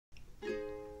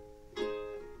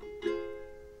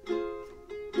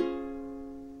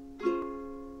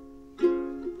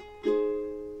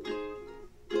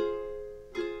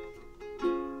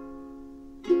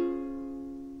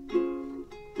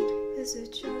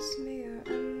just me, or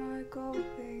am I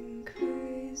going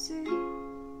crazy?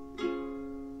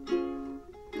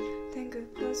 Think it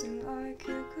wasn't like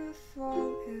you could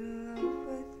fall in love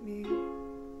with me.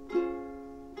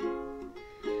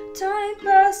 Time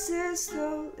passes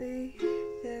slowly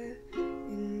there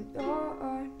in your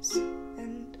arms,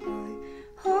 and I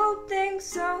hope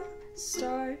things will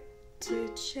start to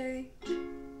change.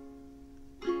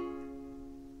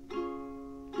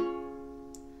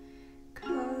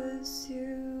 'Cause you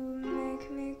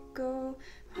make me go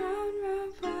round,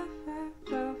 round, round, round,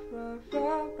 round, round,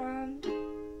 round, round.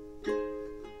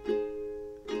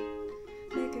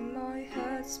 Making my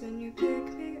head spin, you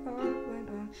pick me up when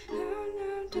I'm down,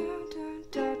 down, down,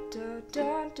 down, down,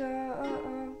 down,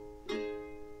 down.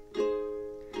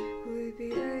 Will we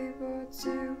be able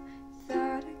to do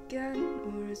that again?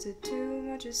 Or is it too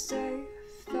much to say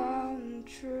I found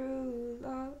true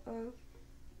love?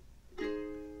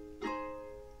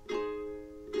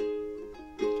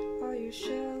 Are you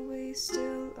sure we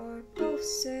still are both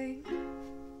sane?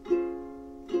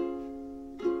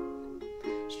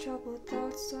 Troubled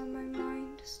thoughts on my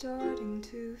mind starting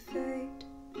to fade.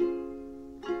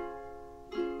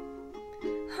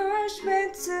 Harsh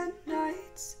winter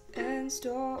nights and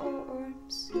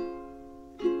storms.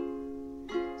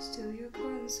 Still your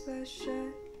cotton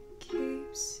sweatshirt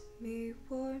keeps me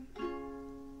warm.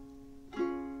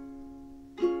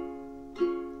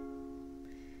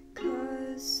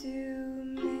 'Cause you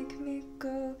make me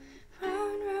go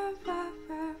round, round, round,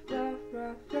 round, round,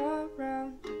 round, round,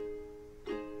 round.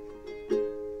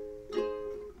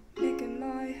 Making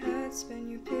my head spin,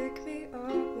 you pick me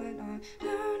up when I'm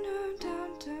down, down, down,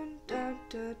 down,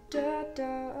 down, down,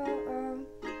 down.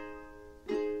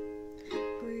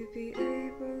 Will you be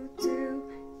able to do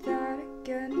that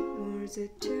again? Or is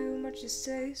it too much to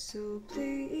say? So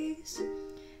please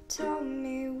tell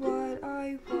me what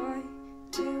I want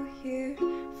to hear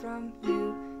from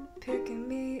you. Picking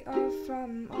me up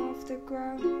from off the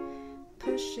ground,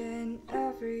 pushing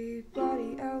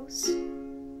everybody else.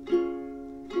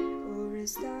 Or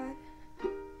is that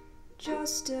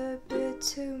just a bit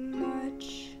too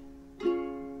much?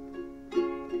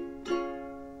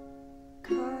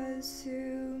 'Cause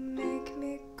you make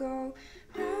me go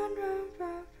round, round,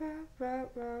 round, round, round,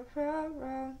 round, round,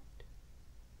 round.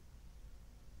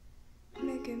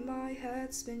 Making my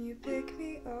head spin, you pick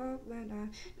me up when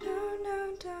I'm down,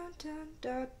 down, down, down,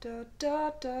 down, down,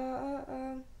 down,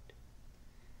 down.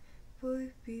 Will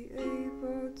you be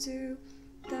able to do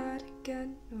that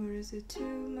again? Or is it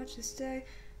too much to say?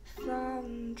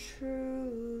 Found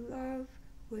true love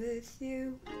with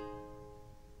you.